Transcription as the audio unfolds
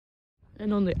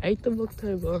And on the 8th of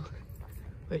October,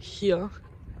 we're here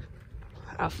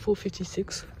at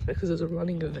 4:56 because there's a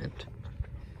running event.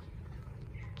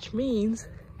 Which means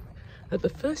that the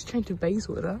first train to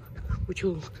Bayswater, which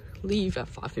will leave at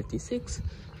 4:56,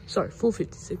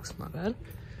 my bad,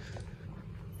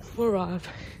 will arrive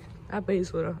at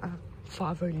Bayswater at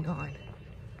 5:09.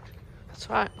 That's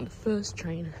right, the first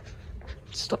train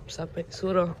stops at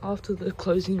Bayswater after the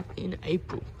closing in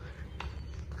April.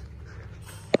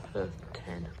 Per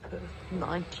 10, per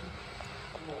 90.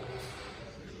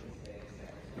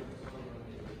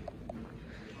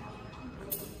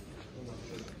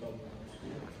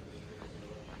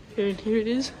 Here it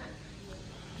is.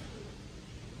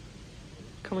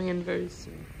 Coming in very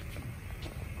soon.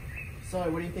 So,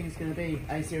 what do you think it's going to be?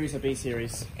 A series or B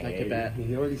series? Make a bet.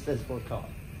 He already says 4 cars.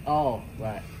 Oh,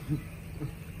 right.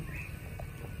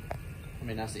 I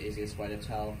mean, that's the easiest way to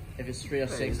tell. If it's 3 or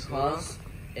 6 cars,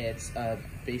 it's a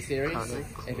B series.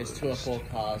 If it's 2 or 4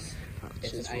 cars,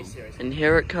 it's an A series. And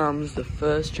here it comes, the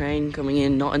first train coming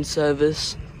in, not in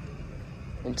service,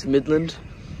 into Midland.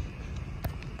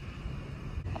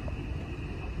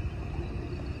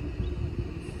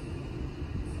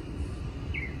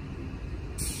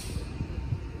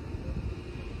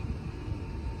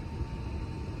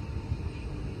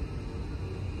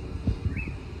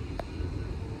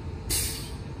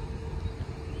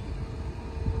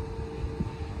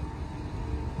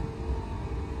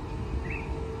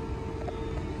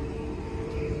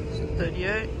 So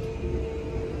 38.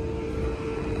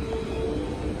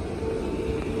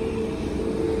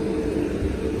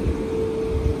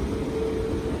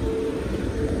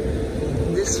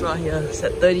 This right here is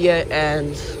at 38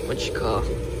 and which car?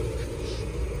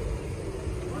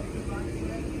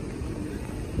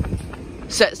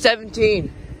 Set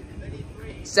 17.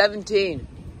 17.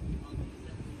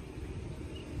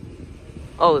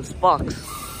 Oh, the sparks.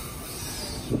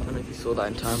 I don't know if you saw that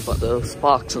in time, but there were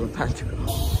sparks on the pantry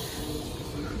car.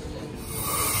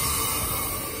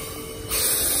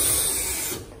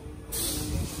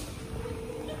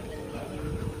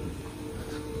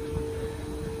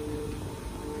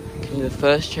 The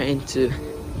first train to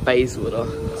Bayswater,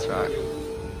 that's right.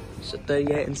 So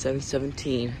 38 and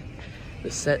 717,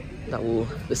 the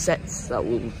sets that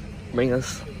will bring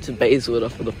us to Bayswater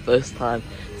for the first time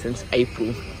since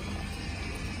April.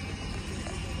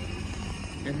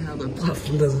 And how the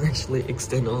platform doesn't actually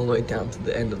extend all the way down to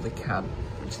the end of the cab,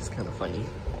 which is kind of funny.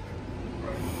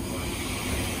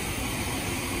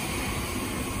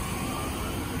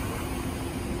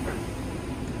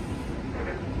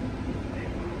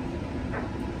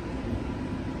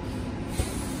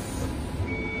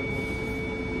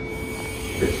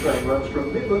 This train runs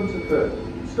from Midland to Perth,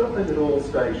 stopping at all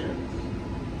stations.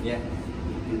 Yeah,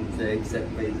 you didn't say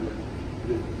except Bayswater.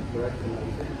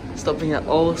 Stopping at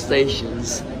all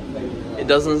stations. It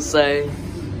doesn't say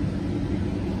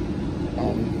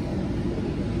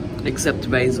except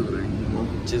Bayswater,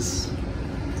 which is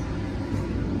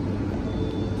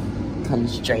kind of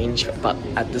strange, but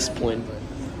at this point.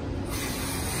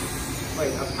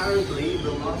 Wait, apparently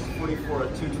the last 44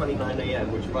 at 2:29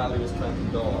 AM, which Riley was trying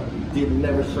to go on,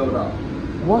 never showed up.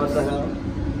 What the hell?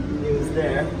 It was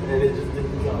there, and it just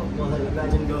didn't go. Well,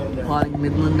 imagine going there. Parting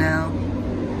Midland now.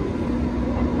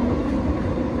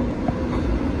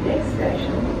 Next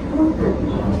station,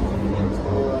 It's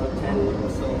all 10 or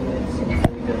so minutes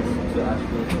to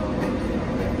Ashfield.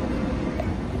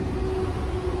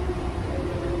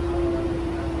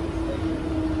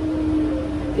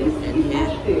 this is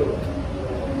Ashfield.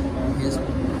 Here's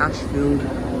Ashfield,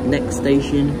 next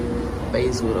station,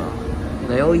 Bayswater.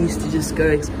 They all used to just go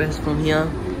express from here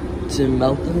to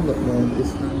Melton, but no,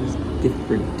 this time is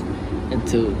different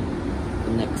until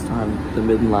the next time the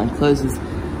Midland line closes.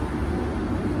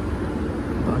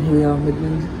 But here we are,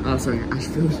 Midland. Oh, sorry,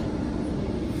 Ashfield.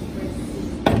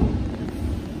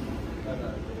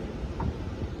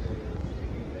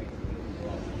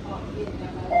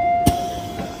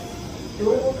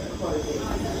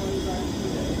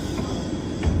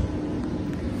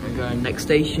 We're going next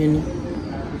station,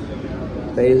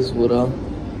 Bayswater.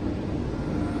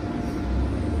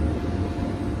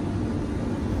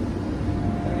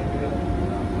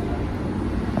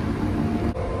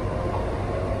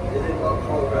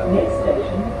 Next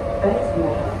station,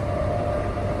 Bayswater.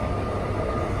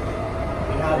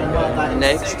 We haven't got that in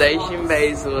Next 6 station, months.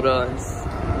 Bayswater.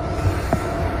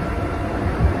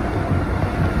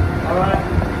 Alright.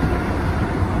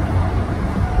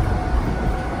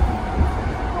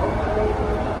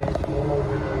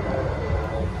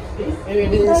 Here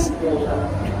it is,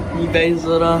 New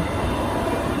Bayswater.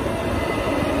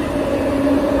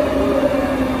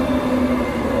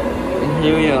 And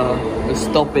here we are, We're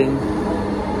stopping.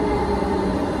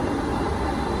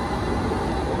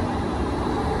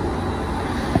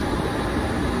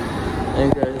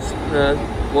 There goes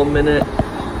 1 minute.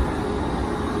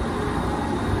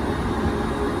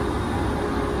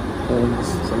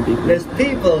 Some people. There's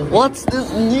people. What's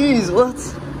this news? What?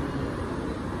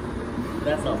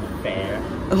 That's not fair.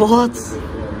 What?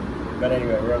 But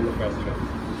anyway, we're on the press trip.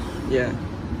 Yeah.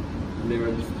 They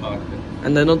were just talking.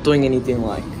 And they're not doing anything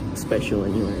like special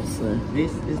anyway, so.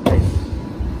 This is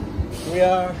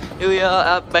Bayswater. Here we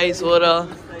are at Bayswater,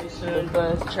 the Station.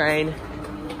 first train.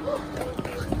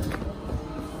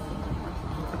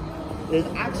 There's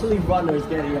actually runners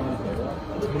getting on here.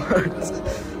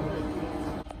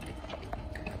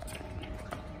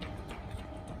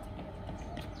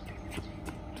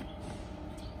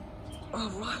 Oh,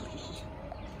 Riley.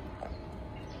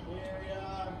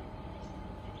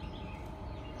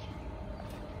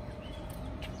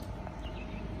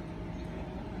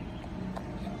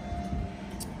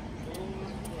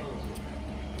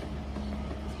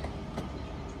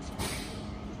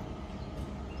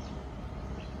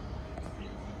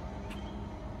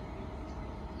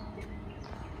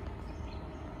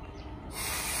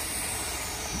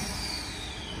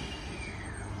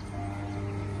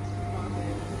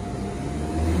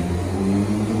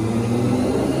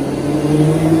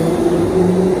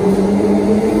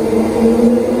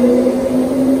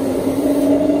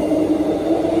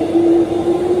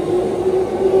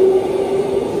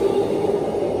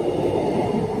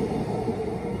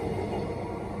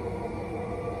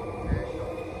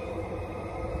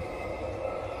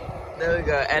 There we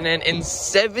go, and then in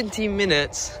 79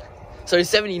 minutes,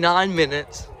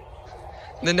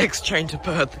 the next train to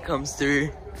Perth comes through,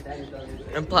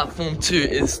 and platform 2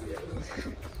 is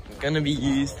gonna be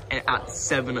used at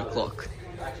 7 o'clock.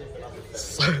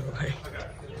 So late.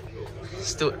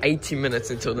 Still 80 minutes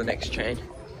until the next train.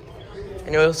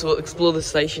 Anyway, so we'll explore the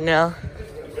station now.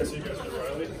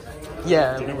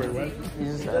 Yeah. Do you know where he went?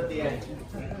 He's At the end.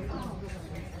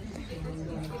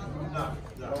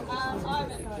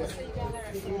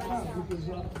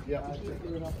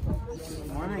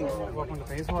 Morning. Welcome to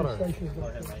Bayswater.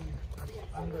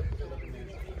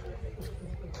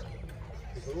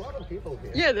 There's a lot of people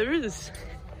here. Yeah, there is.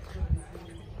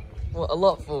 Well, a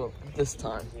lot for this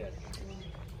time. Yes.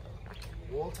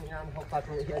 Walking on Hop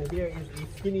Platform, and here is the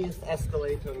skinniest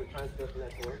escalator on the transport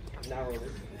network.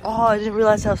 Narrowest. Oh, I didn't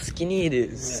realize how skinny it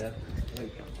is. Yeah.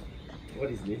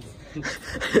 What is this?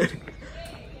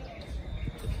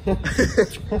 A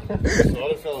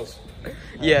lot of fellas.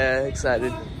 Yeah,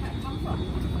 excited.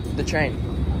 The train.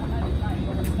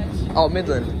 Oh,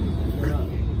 Midland.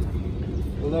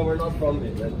 Well, no, we're not from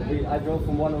Midland. I drove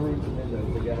from Wanneroo to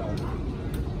Midland to get on.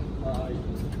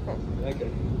 Okay.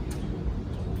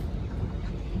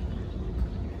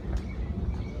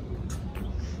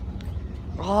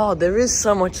 Oh, there is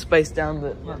so much space down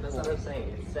there. Yeah, that's what I'm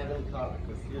saying. It's 7 cars.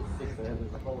 It's just 6 and then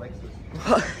there's a whole extra.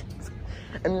 What?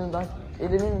 And then like, it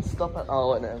didn't even stop at,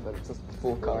 oh no, but it's just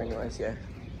 4 car anyways, yeah.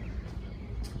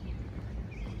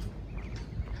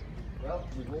 Well,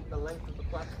 we walked the length of the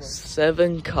platform.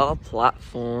 7 car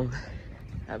platform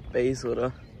at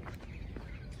Bayswater.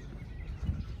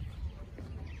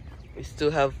 We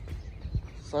still have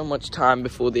so much time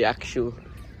before the actual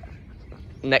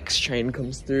next train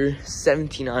comes through.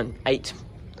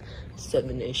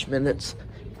 7-ish minutes.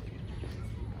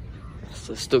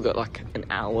 So still got like an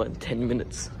hour and 10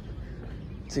 minutes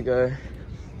to go.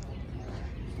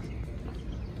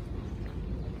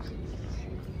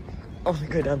 Oh, we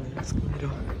go down the escalator.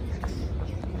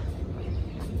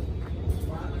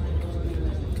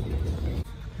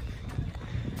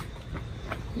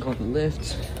 Go on the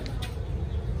lift.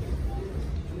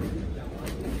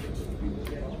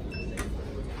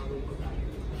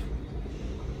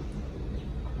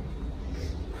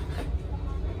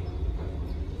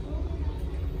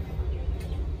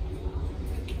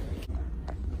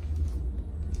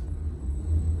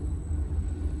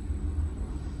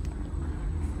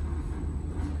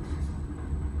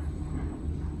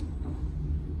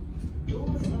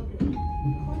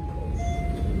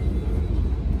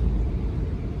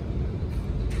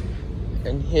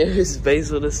 And here is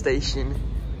Bayswater Station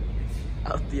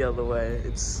out the other way.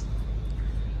 It's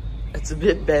a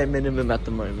bit bare minimum at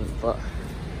the moment, but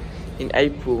in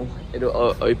April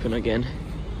it'll open again.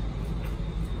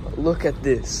 But look at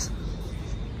this.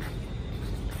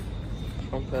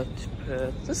 From Perth to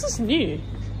Perth. This is new.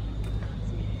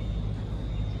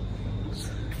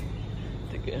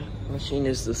 The machine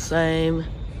is the same.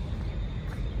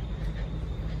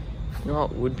 You know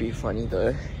what would be funny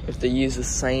though? If they use the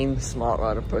same smart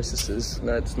rider processors.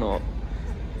 No, it's not.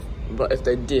 But if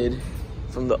they did,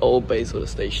 from the old Bayswater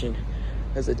Station.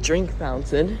 There's a drink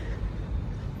fountain,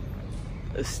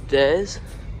 the stairs,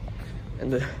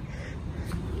 and the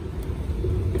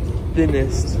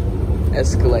thinnest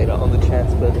escalator on the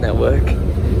transport network.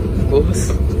 Of course,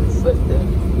 it's right there.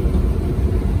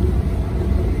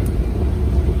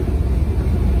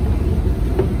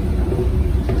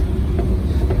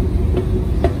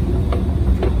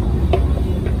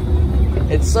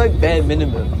 It's so bare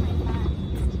minimum.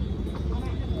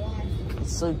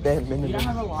 It's so bare minimum. You don't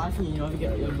have a life and you don't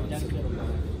get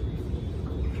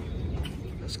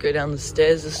Let's go down the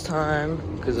stairs this time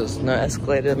because there's no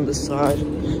escalator on this side.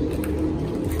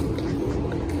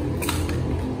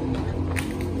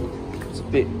 It's a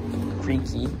bit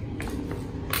creaky.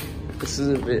 This is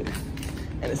a bit,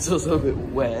 and it's also a bit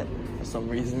wet for some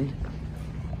reason.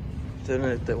 Don't know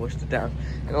if they washed it down.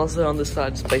 And also on this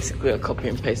side, it's basically a copy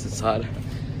and pasted side.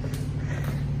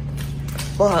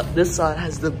 But this side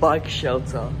has the bike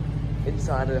shelter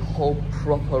inside a whole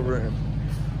proper room.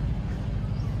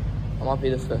 That might be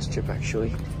the first trip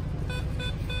actually.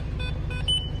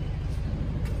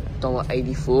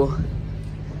 $1.84.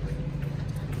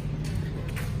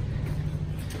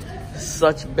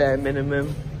 Such bare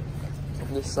minimum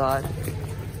on this side.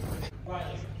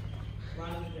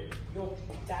 Your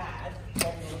dad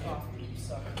probably look after you,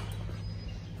 so.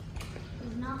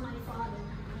 He's not my father.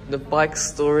 The bike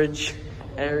storage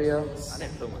area. I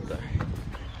didn't film it though.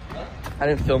 I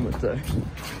didn't film it though.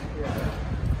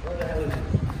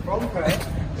 From Perth,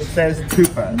 it says to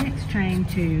Perth. Next train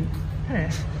to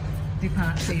Perth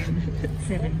departs in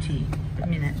 70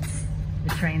 minutes.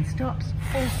 The train stops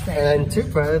all stations. And to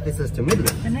Perth, this is to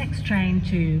Midland. The next train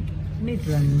to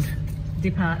Midland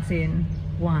departs in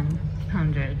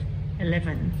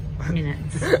 111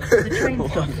 minutes. The train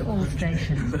stops all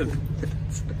stations.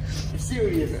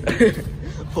 Serious.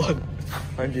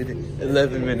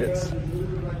 111 minutes.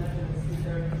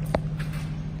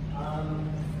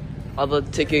 Other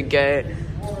ticket gate.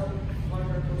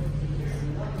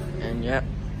 And yeah.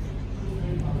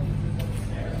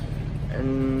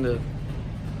 And the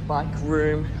bike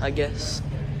room, I guess.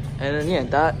 And then yeah,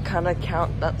 that kind of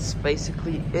that's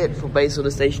basically it for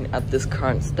Bayswater Station at this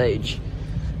current stage,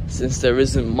 since there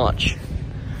isn't much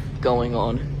going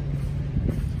on.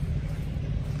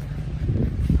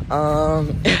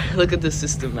 Look at the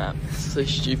system map. It's so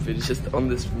stupid. It's just on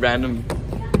this random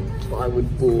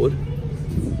plywood board.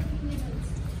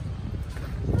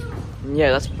 And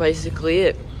yeah, that's basically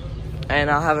it.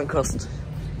 And I haven't crossed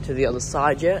to the other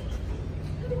side yet.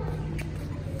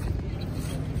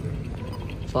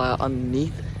 Via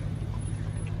underneath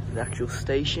the actual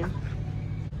station.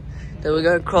 There we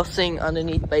go, crossing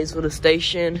underneath Bayswater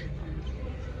Station.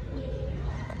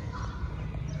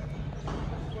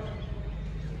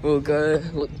 We'll go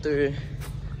look through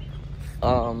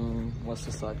what's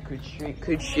the side?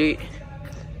 Coode Street.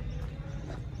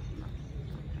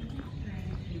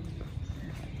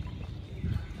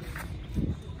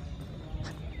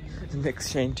 The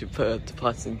next train to Perth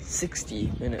departs in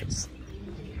 60 minutes.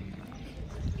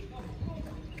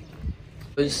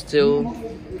 But still,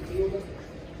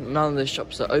 none of the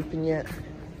shops are open yet.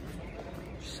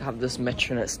 Just have this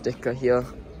Metronet sticker here.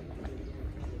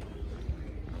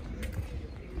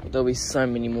 There'll be so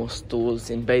many more stores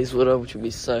in Bayswater, which will be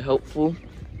so helpful.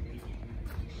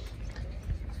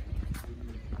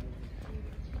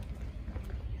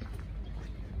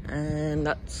 And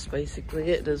that's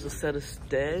basically it. There's a set of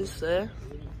stairs there.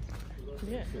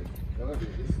 Yeah.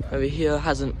 Over here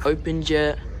hasn't opened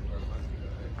yet.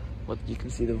 What you can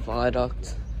see the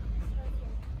viaduct.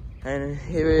 And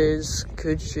here is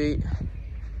Coode Street,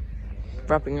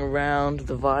 wrapping around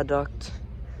the viaduct.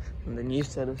 And the new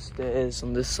set of stairs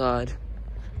on this side,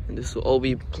 and this will all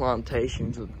be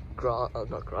plantations of grass,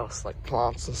 not grass, like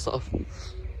plants and stuff.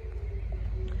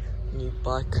 New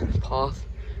bike path.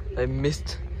 They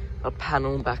missed a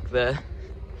panel back there.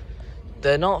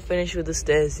 They're not finished with the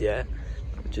stairs yet,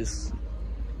 which is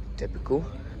typical,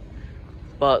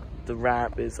 but the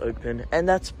ramp is open, and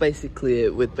that's basically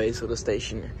it with Bayswater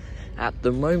Station at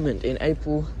the moment. In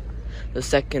April the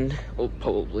 2nd, or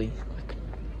probably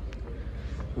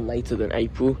later than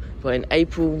April, but in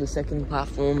April the 2nd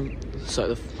platform,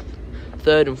 so the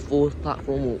 3rd and 4th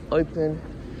platform will open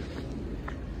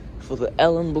for the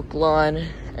Ellenbrook line.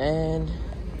 And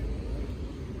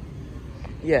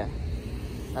yeah,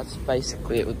 that's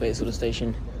basically it with Bayswater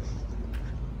Station.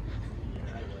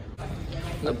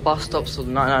 The bus stops are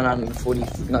 999 and 40,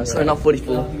 no, sorry, not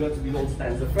 44. You got to be old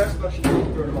stands. The first bus should be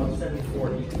turned about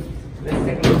 740. The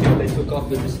second one, they took off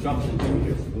the disruption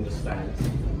figures in the stands.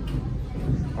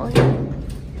 Oh yeah.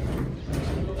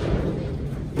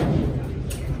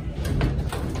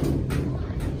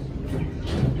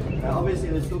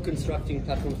 obviously they're still constructing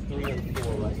platforms 3 and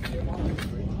 4 right here.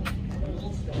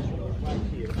 Right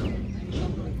here.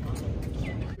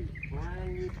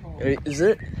 Brand new pole. Is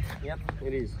it? Yep,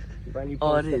 it is. Brand new Oh,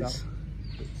 pole it set is.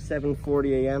 up.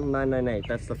 7:40 a.m. 998.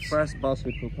 That's the first bus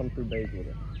which will come through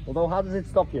Bayswater. Although, how does it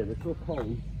stop here? There's still a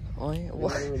cone. Oh yeah. We're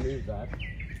What? going to remove that.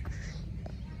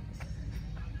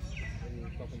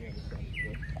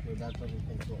 So that doesn't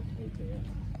take till 8 a.m.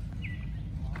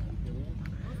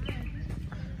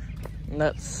 And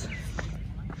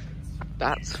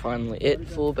that's finally it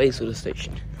for Bayswater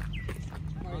Station.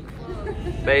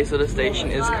 Bayswater Station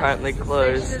is currently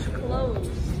closed.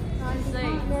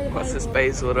 What's this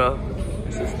Bayswater?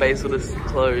 This is Bayswater's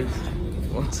closed.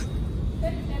 What?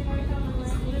 The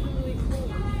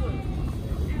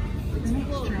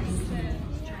next train is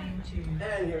train 2.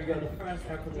 And here we go, the first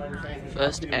airport line train.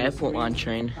 First airport line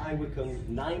train. High Wycombe,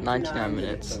 99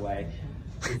 minutes. away.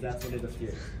 Because that's what it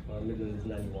appears. Well, Midland is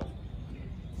 91.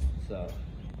 So,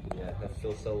 yeah, that's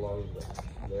still so long, but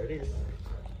there it is.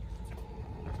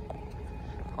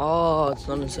 Oh, it's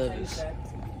not in service.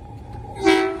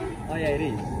 Oh yeah, it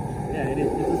is. Yeah, it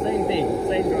is. It's the same thing,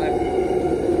 same driver.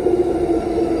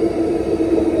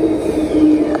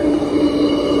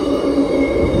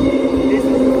 This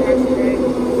is the first train.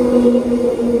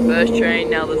 First train,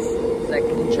 now the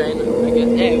second train, I guess.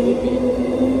 Yeah, it would be.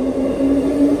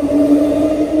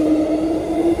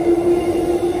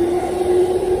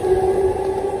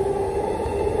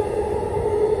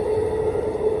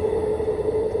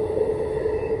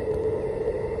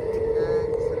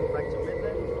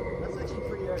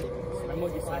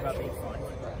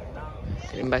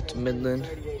 Getting back to Midland.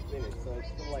 38 minutes, so it's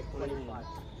still like 25.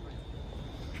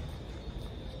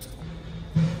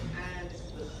 And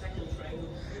the second train.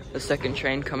 The second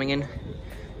train coming in,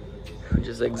 which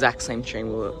is the exact same train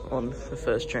we were on the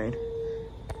first train,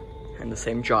 and the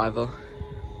same driver.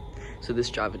 So this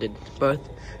driver did both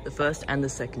the first and the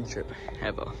second trip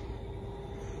ever.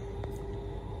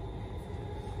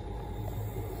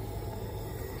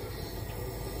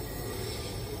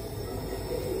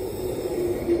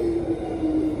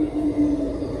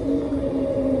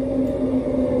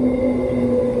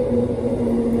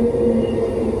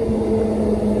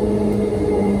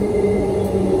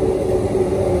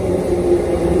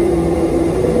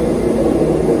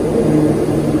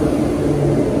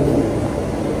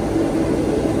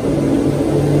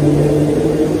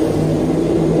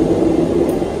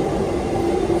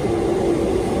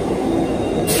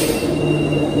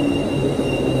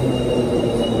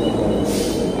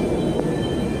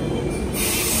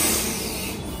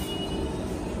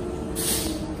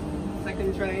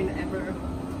 Second train ever.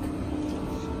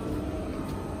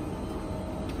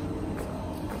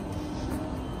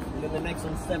 And then the next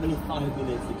one's 75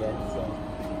 minutes again, so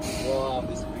wow,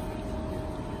 this week.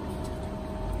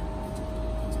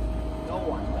 No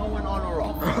one on or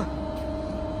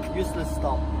off. Useless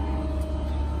stop.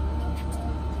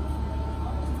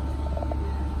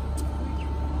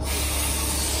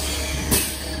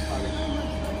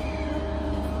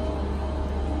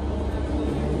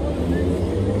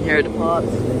 Here it departs.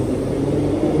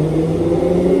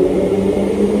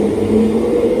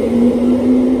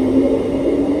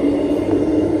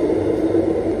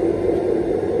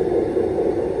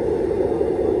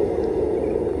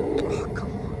 Oh,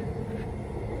 come on.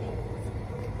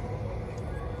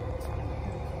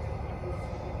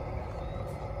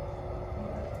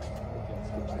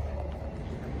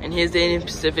 And here's the Indian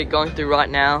Pacific going through right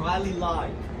now. Riley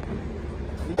live.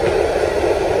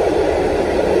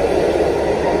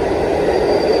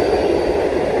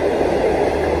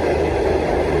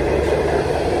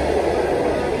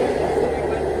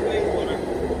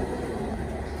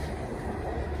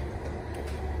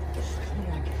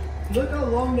 Look how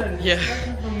long that is. Yeah.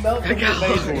 From Melbourne Look to how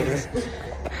long Bayswater. it is.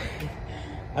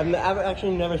 I've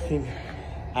actually never seen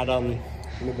at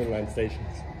Midland line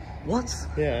stations. What?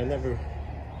 Yeah, I never.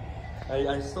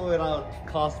 I saw it out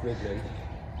past Midland,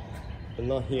 but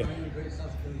not here.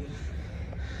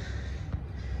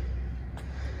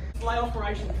 Fly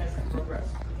operation test in progress.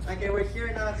 Okay, we're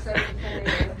here now at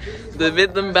 7:10 The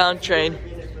Midland bound train.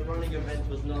 The running event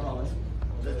was not on.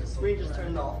 The screen just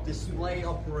turned off. Display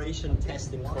operation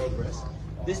test in progress.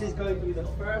 This is going to be the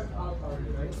first outbound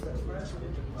train. The first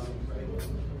outbound train.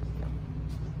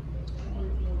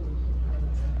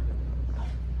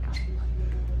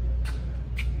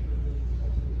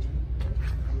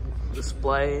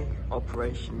 Display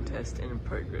operation test in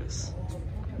progress.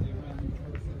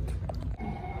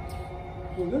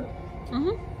 All good?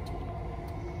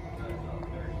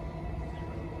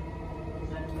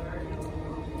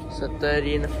 So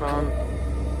 30 in the front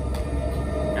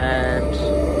and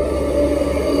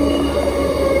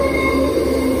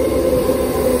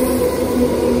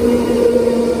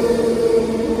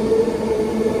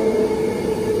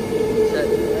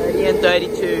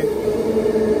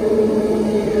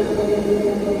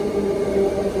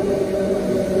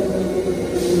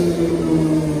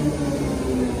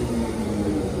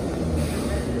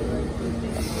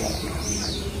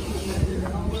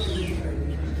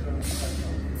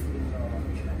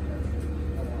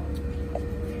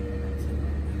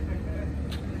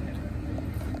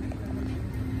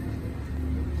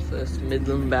First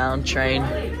Midland bound train.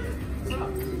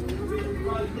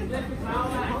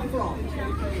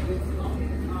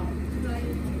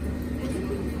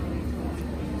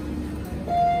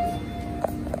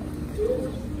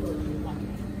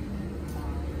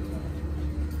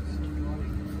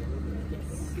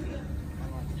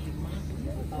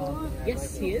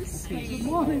 Yes, he is. Good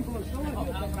morning.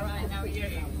 Alright, how are you?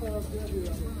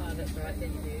 That's right,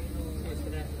 then you do. Cheers for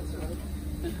that. That's all right.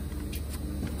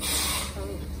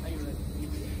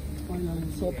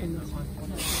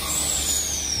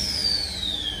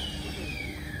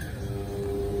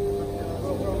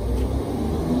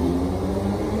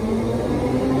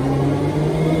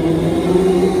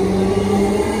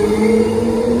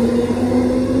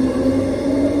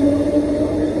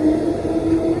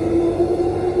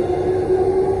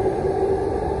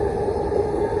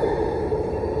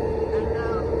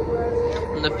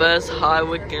 And the first High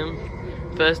Wycombe,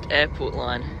 first airport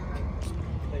line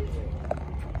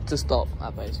to stop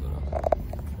at Bayswater.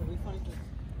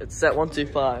 It's set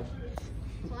 125.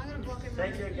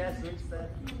 Take your guess which set.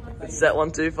 It's set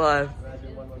 125.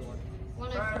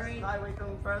 103. High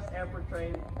Wycombe, first airport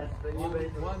train. That's the new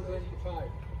Bayswater. 125.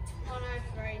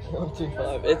 103.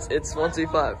 125. It's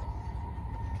 125.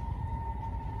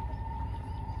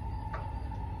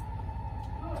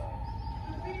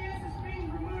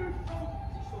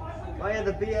 Oh yeah,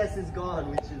 the BS is gone,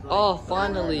 which is like... Oh,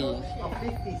 finally. Oh,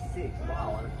 56.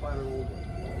 Wow, I'm quite an old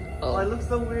one. Oh, Oh, it looks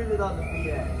so weird without the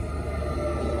BS.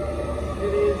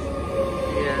 It is...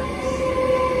 yes.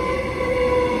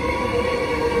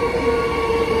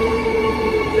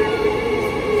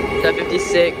 Set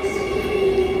 56.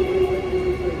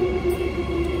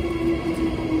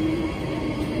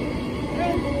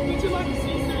 Would you like to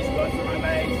see some spots for my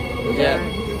mate? Yeah.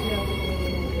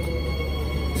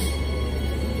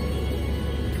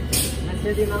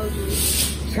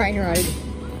 Train ride.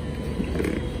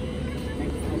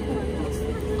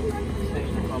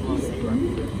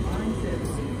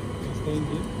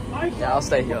 Yeah, I'll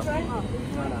stay here. Are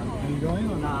you going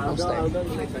or not? I'll go to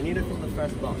the next one. I need it from the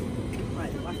first block.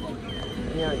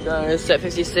 Yeah, go. Set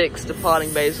 56,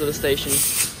 departing Bayswater Station.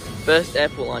 First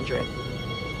airport line train.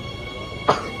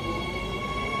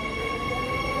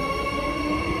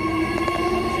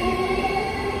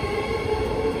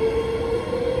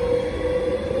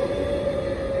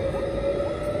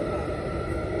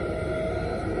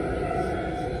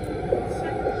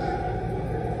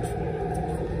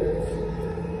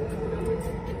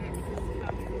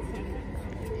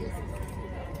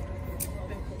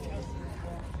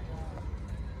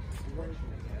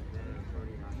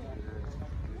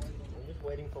 I'm just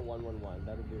waiting for 111.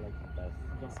 That would be like the best.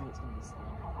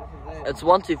 It's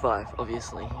 125,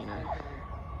 obviously, you know.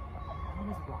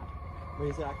 Wait,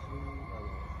 is it actually...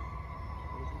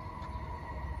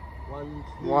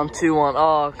 121.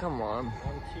 Oh, come on.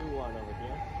 121 over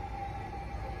here.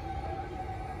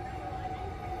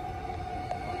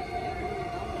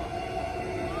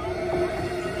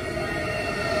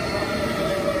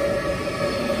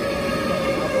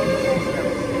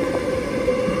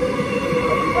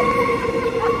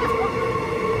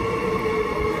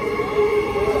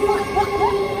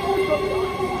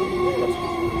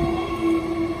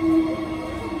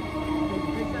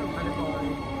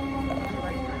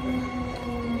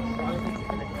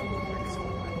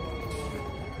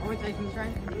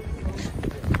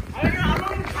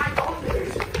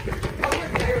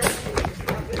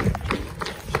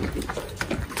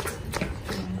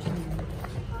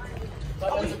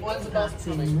 Starts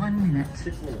in 1 minute.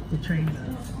 The train.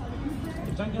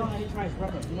 Don't get on any trains,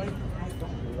 brother. You wait.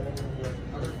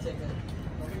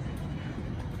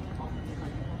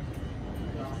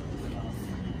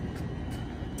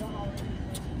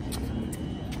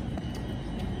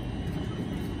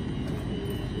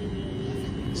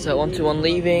 Set 121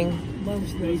 leaving.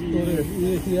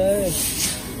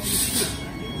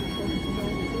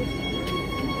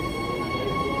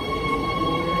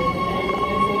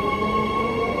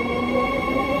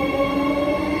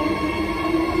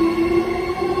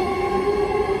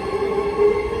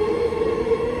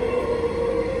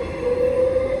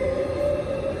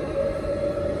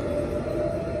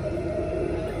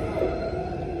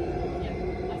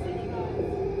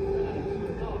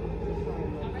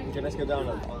 Okay, let's go down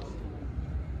on.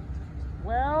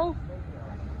 Well,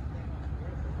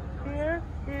 here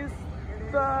is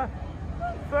the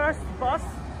first bus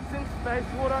since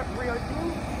Bayswater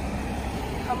reopening.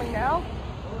 Coming now.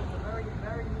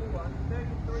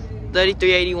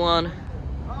 3381.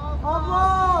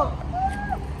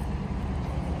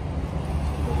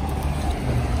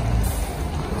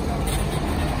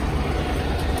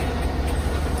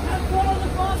 That's all the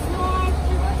bus, Mark!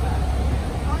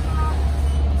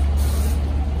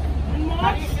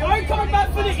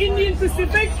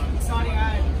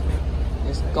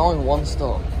 Going one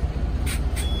stop.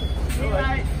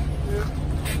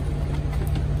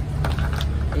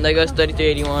 And there goes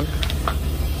 3381.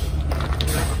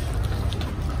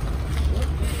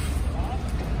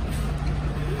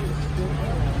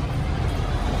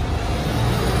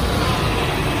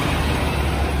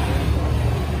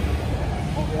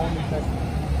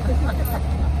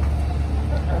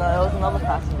 No, there was another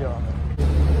passenger.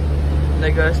 And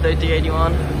there goes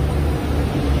 3381.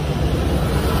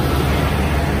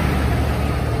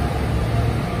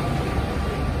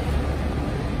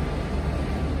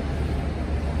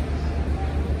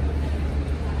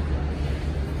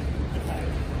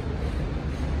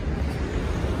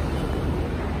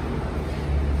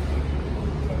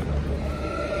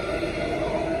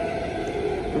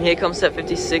 And here comes set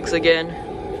 56 again.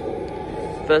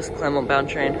 First Claremont bound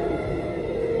train.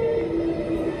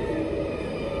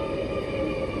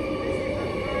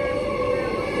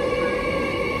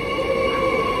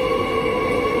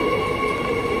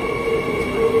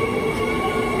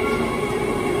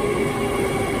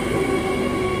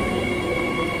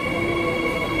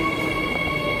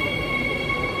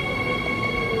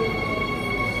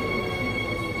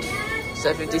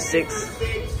 Set 56.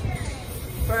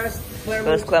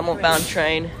 First Claremont bound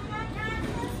train.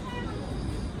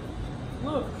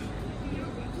 Look,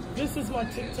 this is my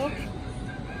TikTok.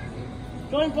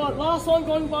 Going by last one,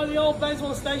 going by the old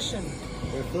Bayswater Station.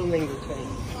 We're filming the train.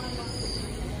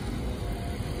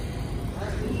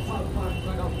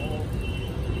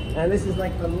 And this is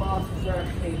like the last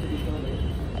train to be filming.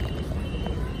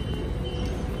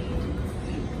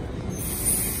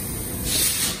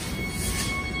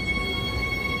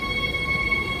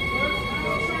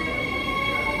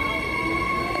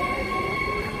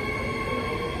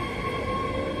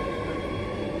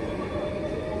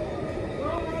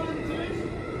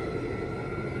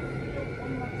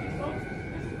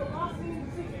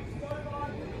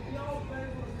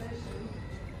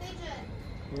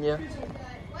 Yeah.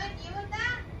 What, you with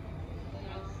that?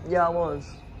 Yeah, I was.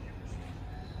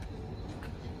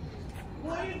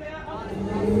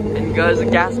 And goes the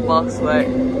gas bus, wait.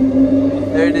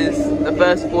 There it is, the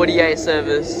first 48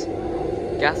 service.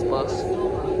 Gas bus.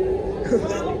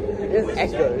 It's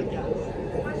echoed.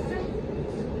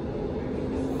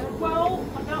 Well,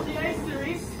 about the A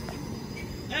series,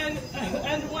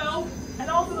 and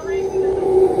also the reason.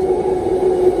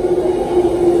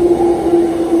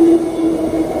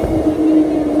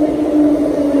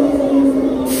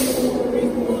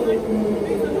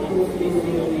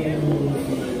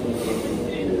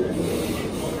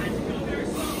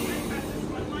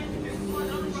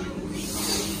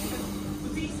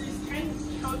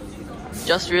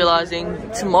 Just realizing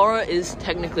tomorrow is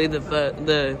technically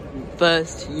the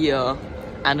first year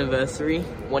anniversary,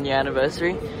 1 year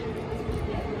anniversary.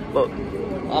 But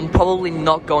I'm probably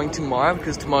not going tomorrow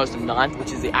because tomorrow's the 9th,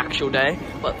 which is the actual day.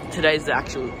 But today's the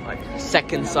actual like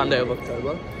second Sunday of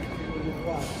October.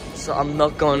 So I'm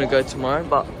not going to go tomorrow,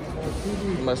 but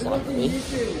most likely.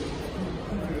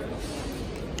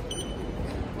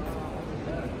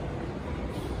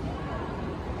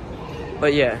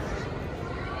 But yeah.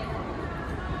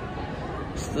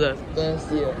 The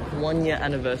first year, 1 year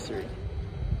anniversary.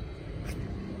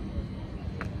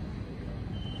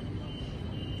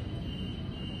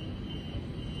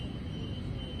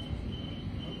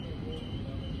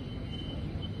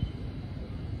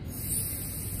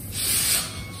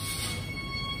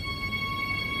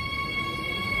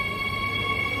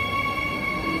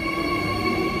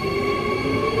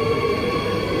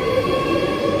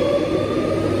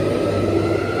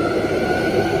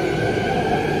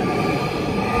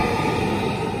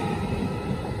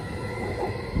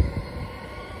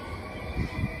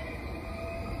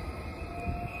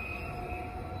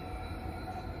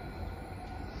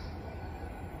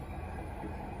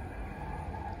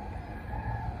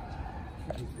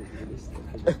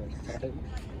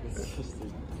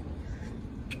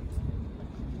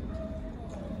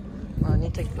 I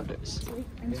need to take photos.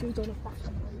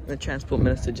 The transport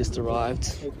minister just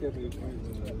arrived.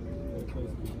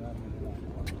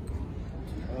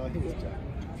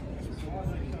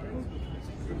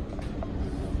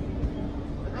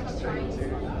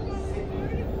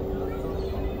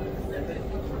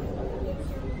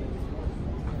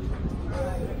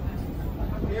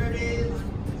 Here it is.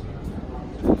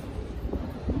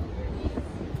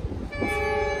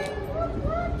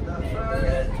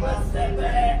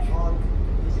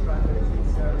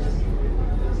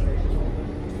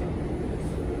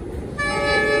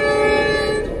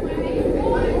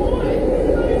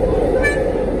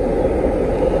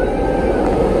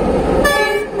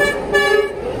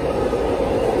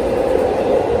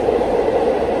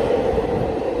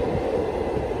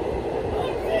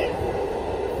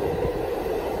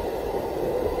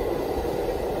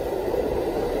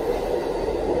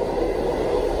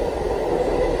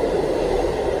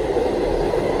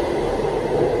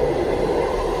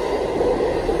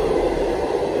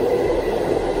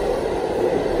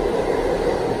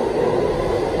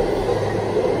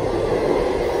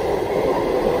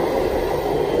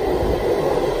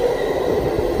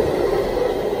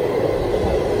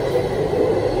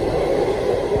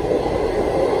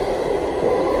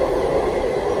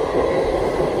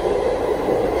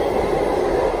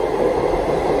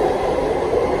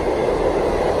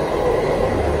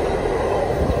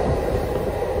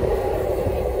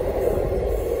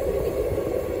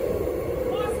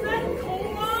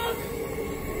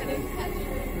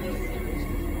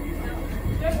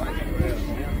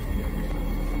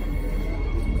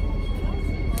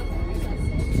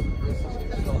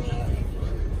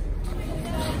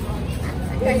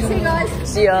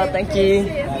 See ya, thank you.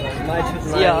 My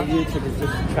See ya. YouTube is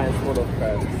just transport of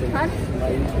crabs. Huh?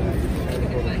 My YouTube is transport of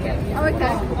crabs. Oh,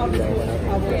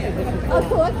 okay. Oh,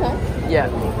 cool, okay.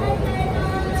 Yeah.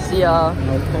 See ya.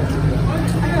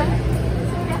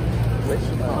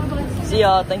 See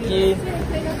ya, thank you.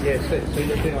 Yeah, so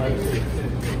you're doing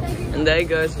And there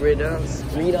goes Rita's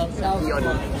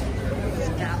Yoni.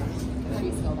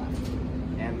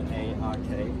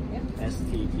 MARKSTEFFENS.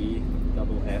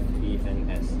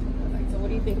 So what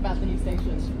do you think about the new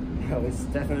station? Well, it's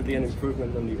definitely an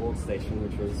improvement on the old station,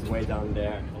 which was way down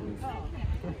there.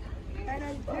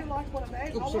 And do you like what I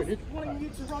made? I was wanting you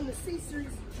to run the C series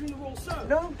during the Royal Show.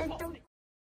 No, don't.